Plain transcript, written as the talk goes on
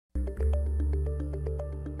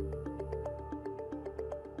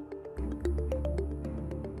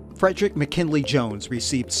Frederick McKinley Jones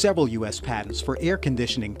received several U.S. patents for air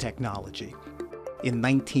conditioning technology. In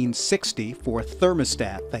 1960 for a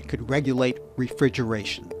thermostat that could regulate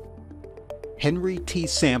refrigeration. Henry T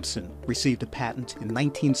Sampson received a patent in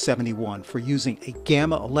 1971 for using a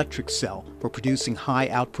gamma electric cell for producing high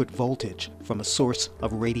output voltage from a source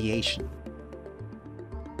of radiation.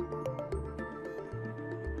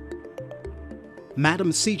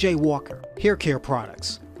 Madam C.J. Walker, Hair Care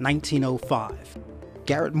Products, 1905.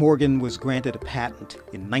 Garrett Morgan was granted a patent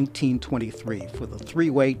in 1923 for the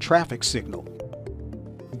three-way traffic signal.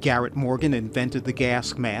 Garrett Morgan invented the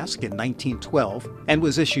gas mask in 1912 and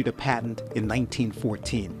was issued a patent in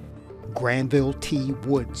 1914. Granville T.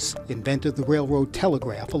 Woods invented the railroad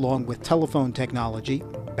telegraph along with telephone technology,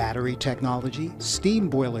 battery technology, steam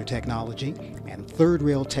boiler technology, and third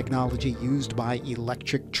rail technology used by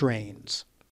electric trains.